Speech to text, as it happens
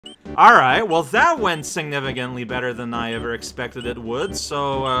Alright, well that went significantly better than I ever expected it would,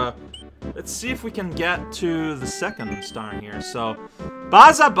 so let's see if we can get to the second star here. So,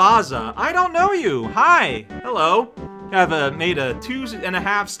 Basabasa, I don't know you. Hi, hello. Have made a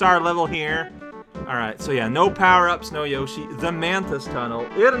 2.5 star level here. Alright, so yeah, no power-ups, no Yoshi. The Mantis tunnel.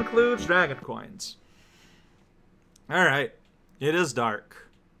 It includes dragon coins. Alright, it is dark.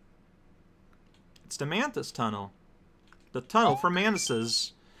 It's the Mantis tunnel. The tunnel for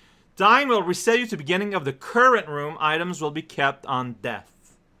mantises. Dying will reset you to the beginning of the current room. Items will be kept on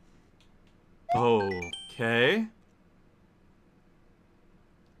death. Okay.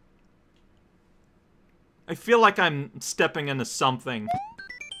 I feel like I'm stepping into something.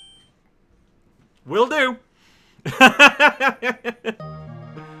 Will do. It's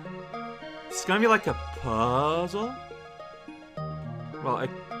gonna be like a puzzle. Well, a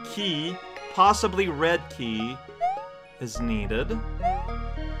key, possibly red key, is needed.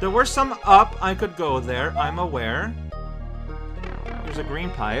 There were some up. I could go there. I'm aware. There's a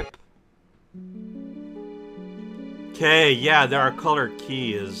green pipe. Okay, yeah, there are colored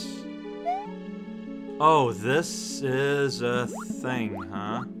keys. Oh, this is a thing,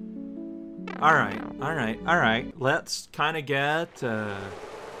 huh? Alright, alright, alright. Let's kind of get... a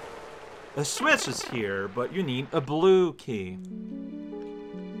switch is here, but you need a blue key.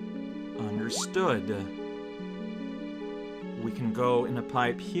 Understood. We can go in a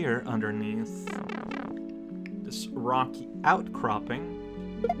pipe here underneath this rocky outcropping.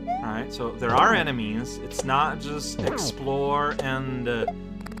 Alright, so there are enemies. It's not just explore and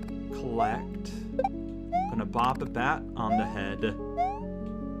collect. Gonna bop a bat on the head.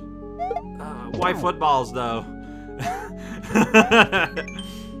 Why footballs, though?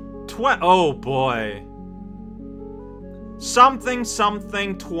 Oh, boy. Something,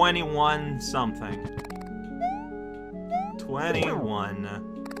 something, 21, something. 21.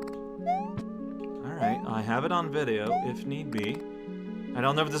 Alright, I have it on video, if need be. I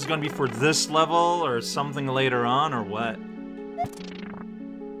don't know if this is gonna be for this level, or something later on, or what.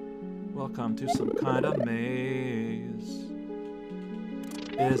 Welcome to some kind of maze.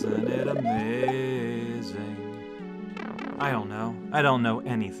 Isn't it amazing? I don't know. I don't know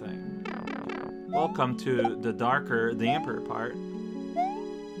anything. Welcome to the Emperor part.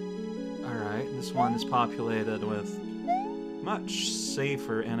 Alright, this one is populated with much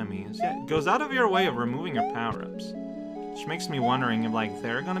safer enemies. Yeah, it goes out of your way of removing your power-ups. Which makes me wondering if, like,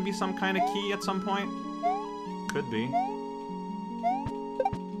 there's gonna be some kind of key at some point? Could be.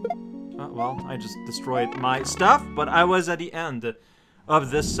 Well, I just destroyed my stuff, but I was at the end of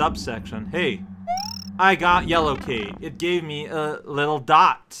this subsection. Hey, I got yellow key. It gave me a little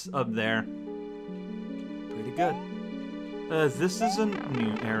dot up there. Pretty good. This is a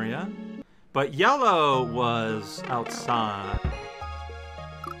new area. But yellow was outside.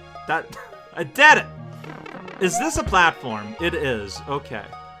 I did it! Is this a platform? It is. Okay.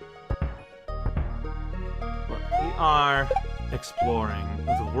 Look, we are exploring.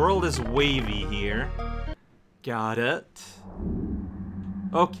 The world is wavy here. Got it.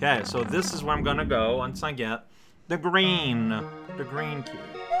 Okay, so this is where I'm gonna go once I get the green key.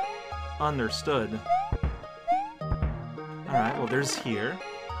 Understood. Alright, well there's here.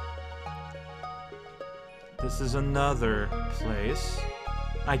 This is another place.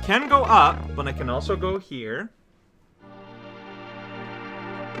 I can go up, but I can also go here.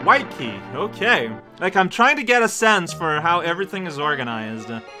 White key, okay. Like, I'm trying to get a sense for how everything is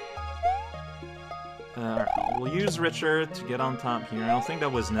organized. Alright, we'll use Richard to get on top here. I don't think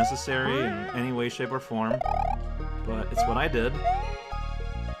that was necessary in any way, shape, or form. But it's what I did.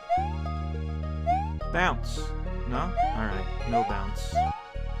 Bounce. No? Alright, no bounce.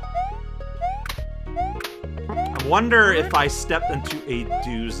 I wonder if I stepped into a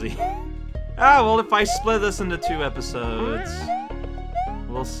doozy. Ah, well, if I split this into 2 episodes,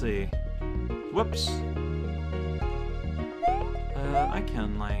 we'll see. Whoops. I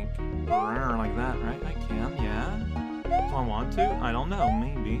can, like that, right? I can, yeah. Do I want to? I don't know,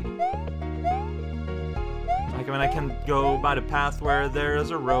 maybe. Like, I mean, I can go by the path where there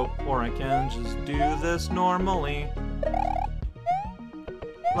is a rope, or I can just do this normally.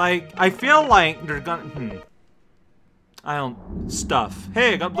 Like, I feel like they're gonna... I don't... Stuff.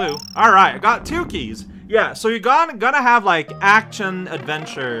 Hey, I got blue. Alright, I got 2 keys. Yeah, so you're gonna have, like,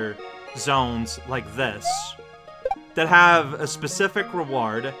 action-adventure zones like this that have a specific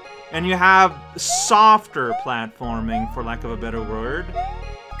reward, and you have softer platforming, for lack of a better word,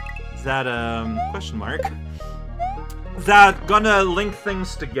 that, question mark, that gonna link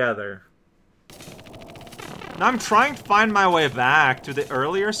things together. Now I'm trying to find my way back to the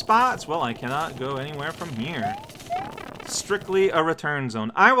earlier spots. Well, I cannot go anywhere from here. strictly a return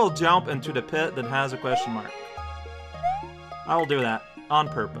zone. I will jump into the pit that has a question mark. I will do that on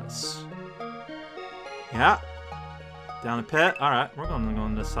purpose. Yeah. Down the pit. Alright, we're going to go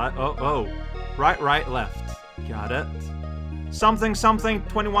on this side. Oh, oh. Right, right, left. Got it. Something, something,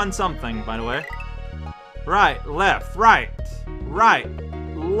 21 something, by the way. Right, left, right, right,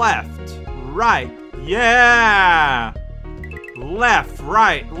 left, right. Yeah! Left,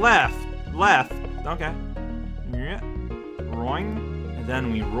 right, left, left. Okay. Yeah. Roing. And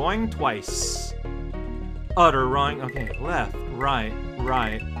then we roing twice. Utter roing. Okay, left, right,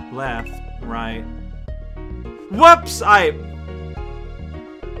 right, left, right. Whoops!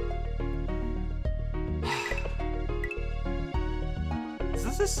 Is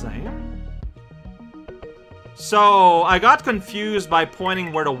this the same? So, I got confused by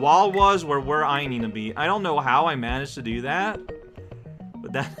pointing where the wall was or where I need to be. I don't know how I managed to do that,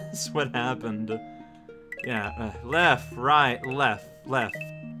 but that's what happened. Yeah, left, right, left, left,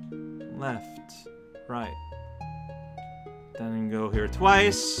 left, right. Then go here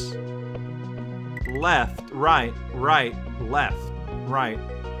twice. Left, right, right, left, right,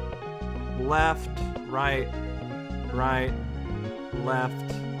 left, right, right,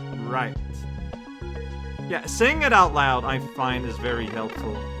 left, right. Yeah, saying it out loud I find is very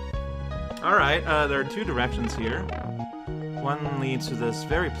helpful. Alright, there are two directions here. One leads to this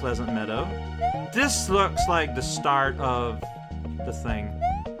very pleasant meadow. This looks like the start of the thing.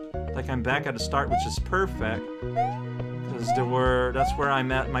 Like I'm back at the start, which is perfect. Because that's where I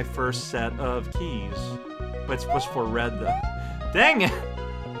met my first set of keys. But it was for red though. Dang it!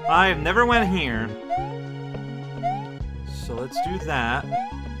 I've never went here. So let's do that.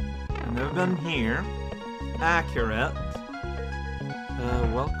 I've never been here. Accurate.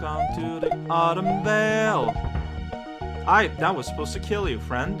 Welcome to the Autumn Vale. That was supposed to kill you,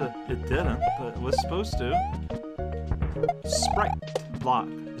 friend. It didn't, but it was supposed to. Sprite, block,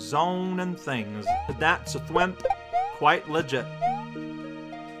 zone, and things. That's a thwimp. Quite legit.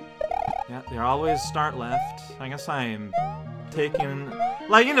 Yeah, they always start left. I guess I'm taking...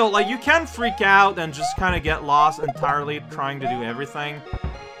 Like, you know, like you can freak out and just kind of get lost entirely trying to do everything.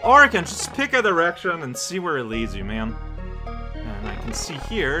 Or you can just pick a direction and see where it leads you, man. And I can see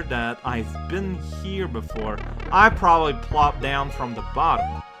here that I've been here before. I probably plopped down from the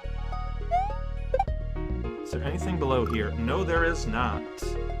bottom. Is there anything below here? No, there is not.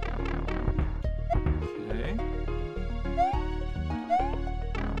 Okay.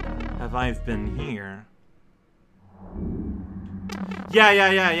 Have I been here?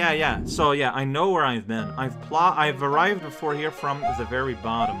 Yeah. So yeah, I know where I've been. I've arrived before here from the very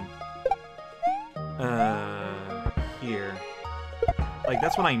bottom. Here. Like,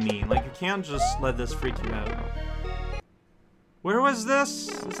 that's what I mean. Like, you can't just let this freak you out. Where was this?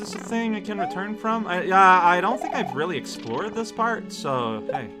 Is this a thing I can return from? I don't think I've really explored this part, so,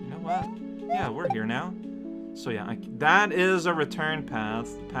 hey, you know what? Yeah, we're here now. So yeah, that is a return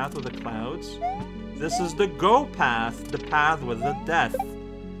path. The path with the clouds. This is the go path. The path with the death.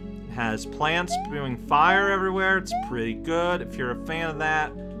 It has plants spewing fire everywhere. It's pretty good. If you're a fan of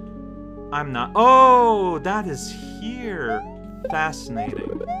that, I'm not. Oh, that is here.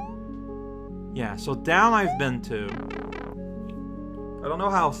 Fascinating. Yeah, so down I've been to. I don't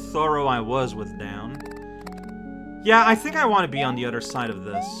know how thorough I was with down. Yeah, I think I want to be on the other side of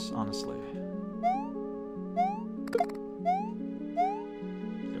this, honestly.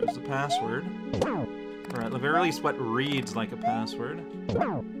 There's the password. Or at the very least what reads like a password.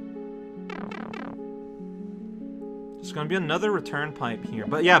 There's gonna be another return pipe here.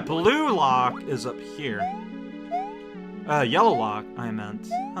 But yeah, blue lock is up here. Yellow lock, I meant.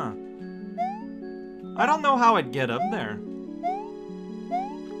 Huh. I don't know how I'd get up there.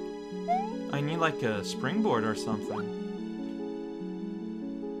 I need like a springboard or something.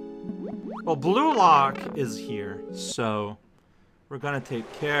 Well, blue lock is here, so we're gonna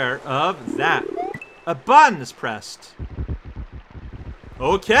take care of that. A button is pressed.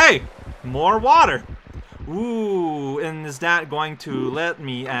 Okay, more water. Ooh, and is that going to let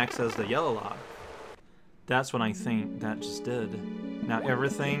me access the yellow lock? That's what I think that just did. Now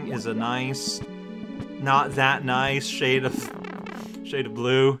everything is a nice, not that nice shade of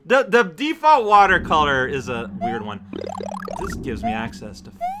blue. The default watercolor is a weird one. This gives me access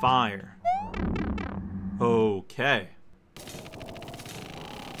to fire. Okay.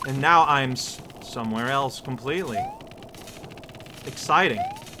 And now I'm somewhere else completely. Exciting.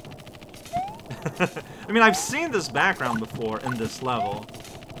 I mean, I've seen this background before in this level.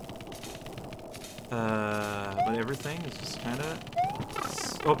 But everything is just kind of...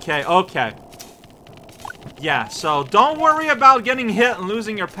 Okay. Yeah, so don't worry about getting hit and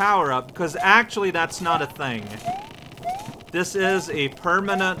losing your power-up, because actually that's not a thing. This is a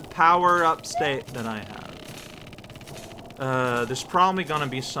permanent power-up state that I have. There's probably gonna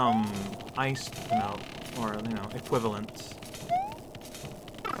be some ice melt, or, you know, equivalent.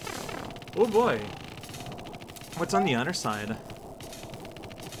 Oh boy. What's on the other side?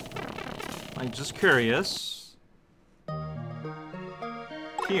 I'm just curious.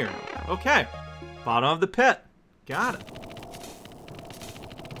 Here. Okay. Bottom of the pit. Got it.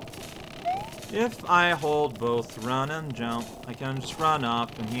 If I hold both run and jump, I can just run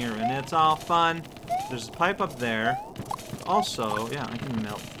up in here and it's all fun. There's a pipe up there. Also, yeah, I can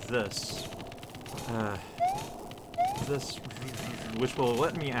melt this. This, which will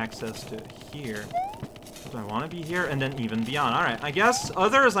let me access to here. Do I want to be here? And then even beyond. Alright, I guess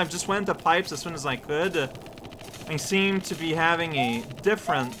others, I just went to pipes as soon as I could. I seem to be having a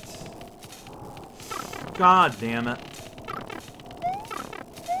different... God damn it.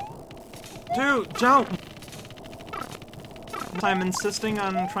 Dude, jump! I'm insisting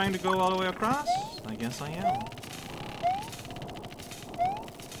on trying to go all the way across? I guess I am.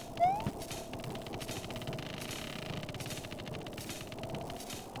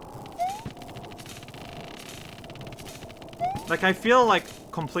 Like, I feel like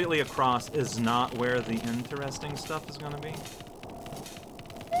completely across is not where the interesting stuff is gonna be.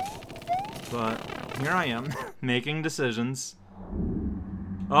 But here I am, making decisions.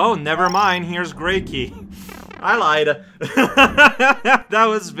 Oh, never mind, here's Grey Key. I lied. That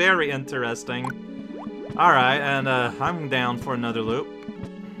was very interesting. Alright, and I'm down for another loop.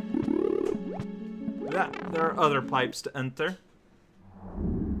 Yeah, there are other pipes to enter.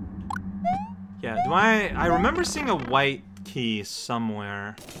 Yeah, I remember seeing a white key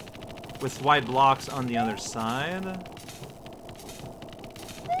somewhere with white blocks on the other side.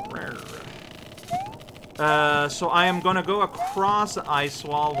 So I am gonna go across the ice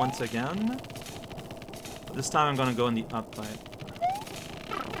wall once again. This time I'm gonna go in the up pipe.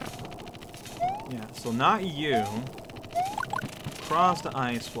 Yeah, so not you. Across the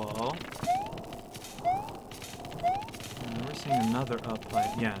ice wall. And we're seeing another up pipe.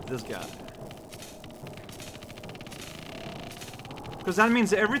 Yeah, this guy. Because that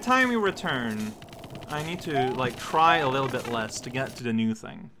means that every time we return, I need to, like, try a little bit less to get to the new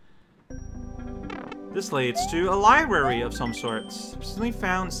thing. This leads to a library of some sorts. Recently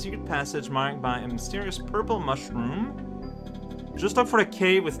found a secret passage marked by a mysterious purple mushroom. Just up for a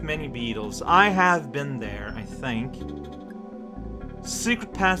cave with many beetles. I have been there, I think.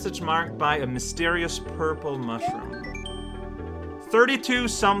 Secret passage marked by a mysterious purple mushroom. 32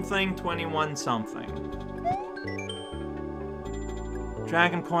 something, 21 something.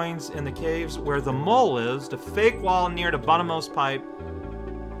 Dragon coins in the caves where the mole is, the fake wall near the bottommost pipe.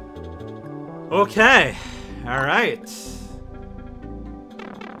 Okay. Alright.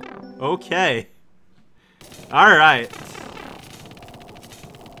 Okay. Alright.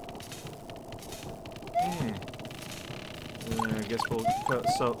 I guess we'll go,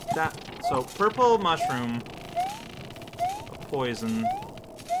 so purple mushroom, a poison,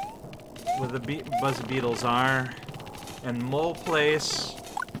 where the buzzy beetles are, and mole place,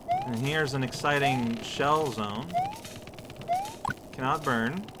 and here's an exciting shell zone. Cannot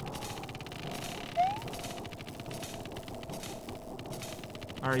burn.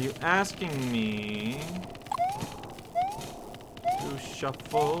 Are you asking me to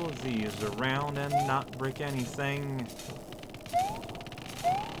shuffle these around and not break anything?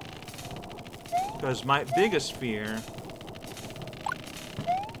 Because my biggest fear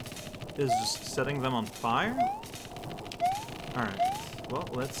is just setting them on fire? Alright, well,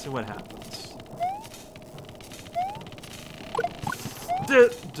 let's see what happens.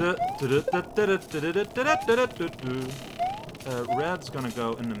 Red's gonna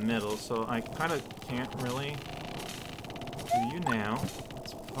go in the middle, so I kind of can't really do you now.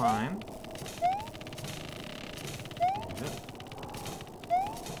 It's fine. Okay.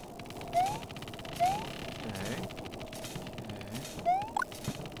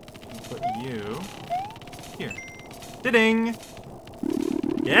 Put you here. Ding!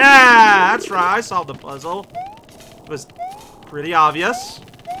 Yeah, that's right. I solved the puzzle. It was pretty obvious.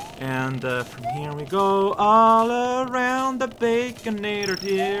 And from here we go all around the Baconator.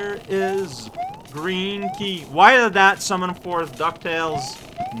 Here is green key. Why did that summon forth DuckTales?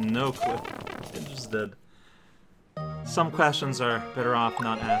 No clue. It just did. Some questions are better off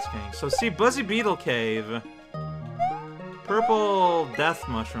not asking. So see, Buzzy Beetle Cave. Purple death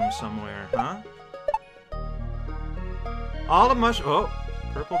mushroom somewhere, huh? All the oh,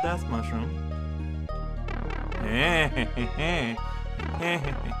 purple death mushroom.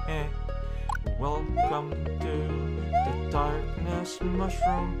 Welcome to the darkness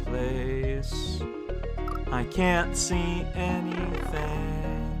mushroom place. I can't see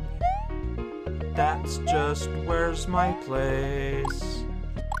anything. That's just where's my place.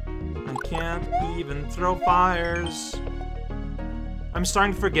 I can't even throw fires. I'm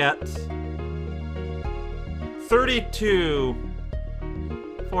starting to forget. 32,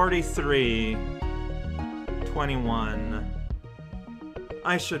 43, 21.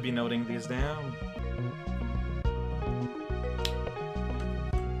 I should be noting these down.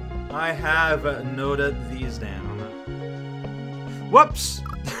 I have noted these down. Whoops!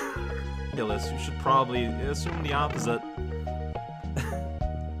 You should probably assume the opposite.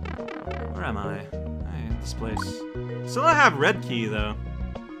 Where am I? I'm in this place. Still I have red key though.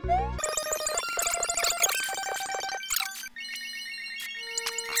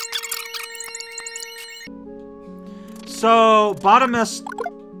 So, bottomless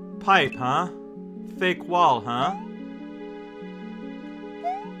pipe, huh? Fake wall, huh?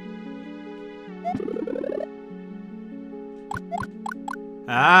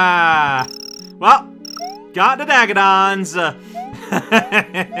 Ah! Well, got the Dagadons!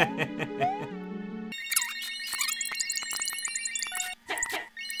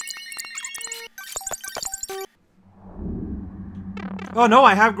 Oh no,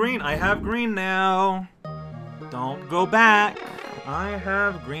 I have green! I have green now! Don't go back! I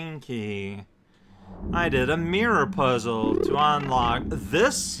have green key. I did a mirror puzzle to unlock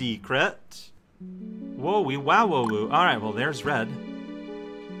this secret. Whoa-wee wow-woo-woo. Alright, well there's red.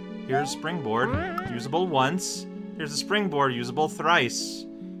 Here's springboard, usable once. Here's a springboard, usable thrice.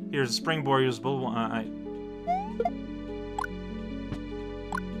 Here's a springboard, usable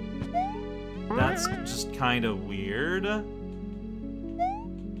That's just kind of weird.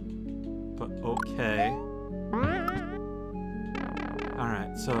 But okay.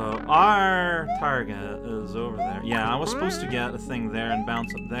 Alright, so our target is over there. Yeah, I was supposed to get a thing there and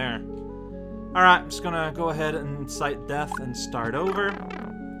bounce up there. Alright, I'm just gonna go ahead and cite death and start over.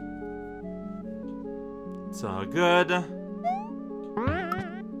 It's all good. Yeah,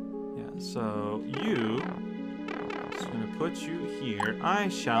 so you... just gonna put you here. I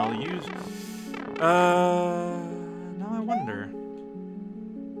shall use... now I wonder.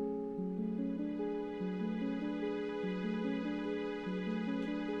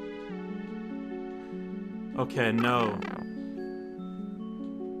 Okay, no.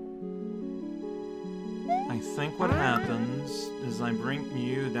 I think what happens is I bring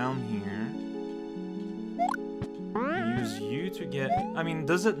you down here. Use you to get... I mean,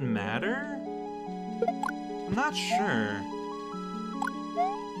 does it matter? I'm not sure.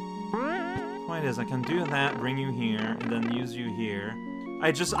 Point is, I can do that, bring you here, and then use you here.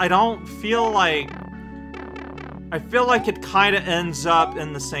 I don't feel like... I feel like it kind of ends up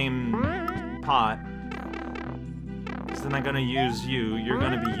in the same pot. Because then I'm gonna use you, you're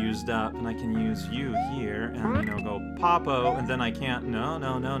gonna be used up, and I can use you here, and, you know, go Popo, and then I can't... No.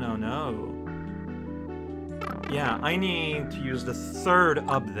 Yeah, I need to use the third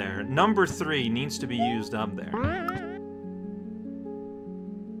up there. Number 3 needs to be used up there.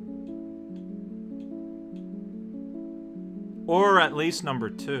 Or at least number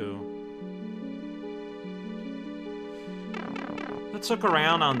 2. Let's look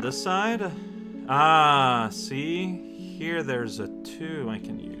around on this side. Ah, see? Here there's a 2 I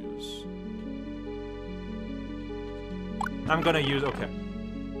can use. I'm gonna use... okay.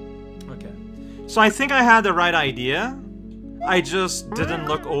 So I think I had the right idea. I just didn't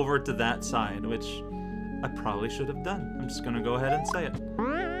look over to that side, which I probably should have done. I'm just gonna go ahead and say it.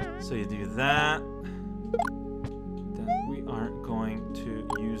 So you do that. Then we are going to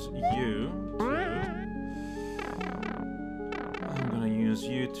use you to... I'm gonna use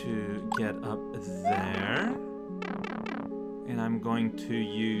you to get up there. And I'm going to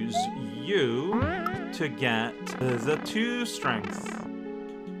use you to get the 2 strength.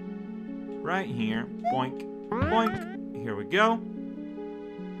 Right here. Boink. Boink. Here we go.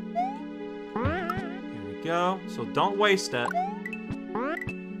 Here we go. So don't waste it.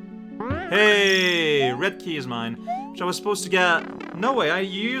 Hey! Red key is mine. Which I was supposed to get... No way, I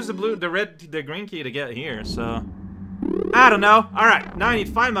used the green key to get here, so... I don't know. Alright, now I need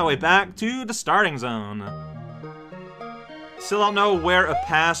to find my way back to the starting zone. Still don't know where a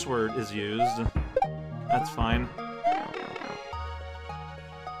password is used. That's fine.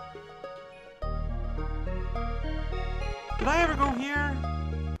 Did I ever go here?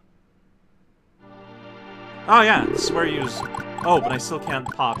 Oh yeah, this is where you use... Oh, but I still can't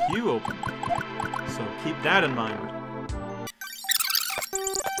pop you open. So keep that in mind.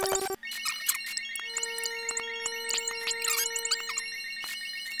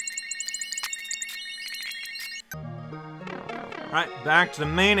 Right, back to the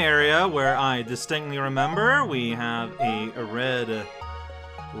main area where I distinctly remember we have a red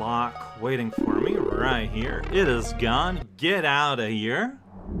lock waiting for me right here. It is gone. Get out of here.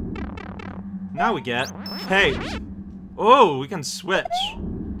 Now we get... Hey! Oh, we can switch.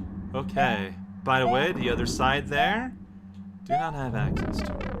 Okay. By the way, the other side there, do not have access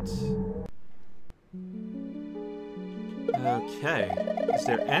to it. Okay. Is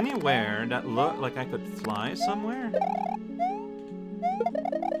there anywhere that looked like I could fly somewhere? I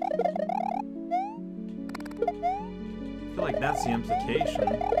feel like that's the implication.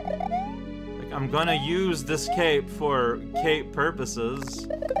 Like, I'm gonna use this cape for cape purposes.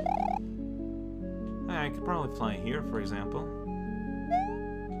 I could probably fly here, for example.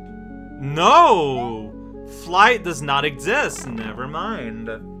 No! Flight does not exist. Never mind.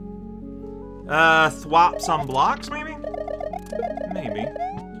 Thwop some blocks, maybe? Maybe.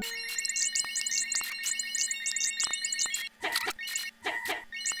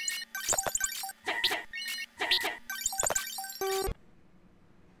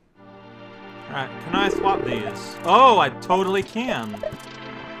 Alright, can I swap these? Oh, I totally can.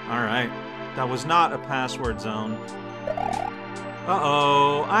 Alright. That was not a password zone.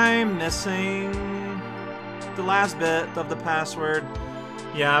 Uh-oh, I'm missing the last bit of the password.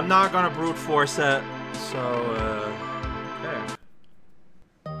 Yeah, I'm not gonna brute force it, so, okay.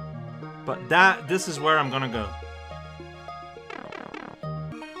 But this is where I'm gonna go.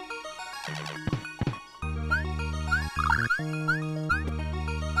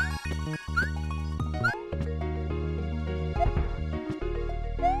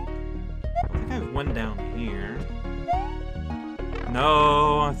 One down here.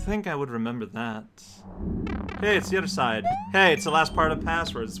 No, I think I would remember that. Hey, it's the other side. Hey, it's the last part of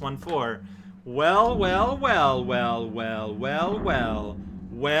passwords. It's 1-4. Well, well, well, well, well, well, well.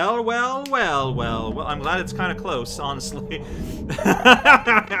 Well, well, well, well, well. I'm glad it's kind of close, honestly.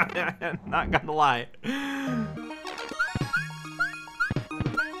 Not gonna lie.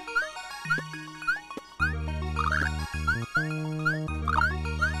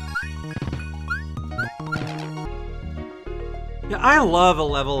 Yeah, I love a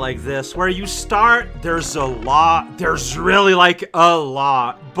level like this, where you start, there's really like a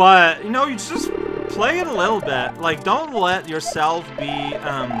lot, but, you know, you just play it a little bit. Like, don't let yourself be,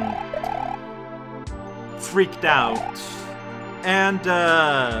 freaked out. And,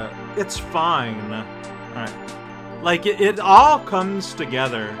 it's fine. Alright. Like, it all comes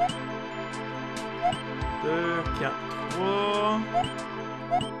together. 2, 4,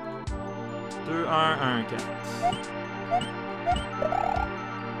 3, 1, 4.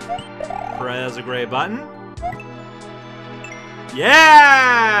 Press a gray button.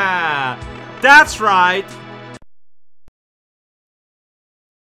 Yeah! That's right!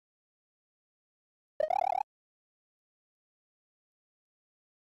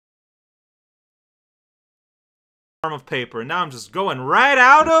 Form of paper. Now I'm just going right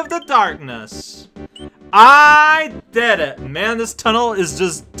out of the darkness. I did it! Man, this tunnel is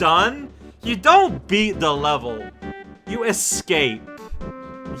just done. You don't beat the level. You escape.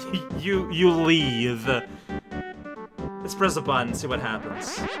 You leave. Let's press a button and see what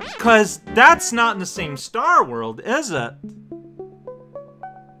happens. Cause that's not in the same Star World, is it?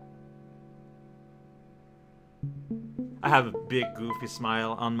 I have a big goofy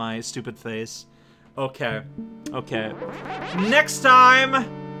smile on my stupid face. Okay. Okay. Next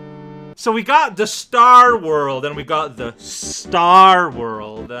time! So we got the Star World and we got the Star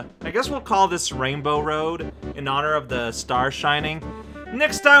World. I guess we'll call this Rainbow Road in honor of the star shining.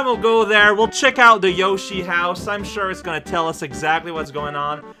 Next time we'll go there, we'll check out the Yoshi house. I'm sure it's gonna tell us exactly what's going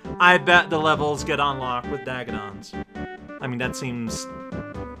on. I bet the levels get unlocked with Dagadons. I mean, that seems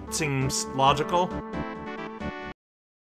logical.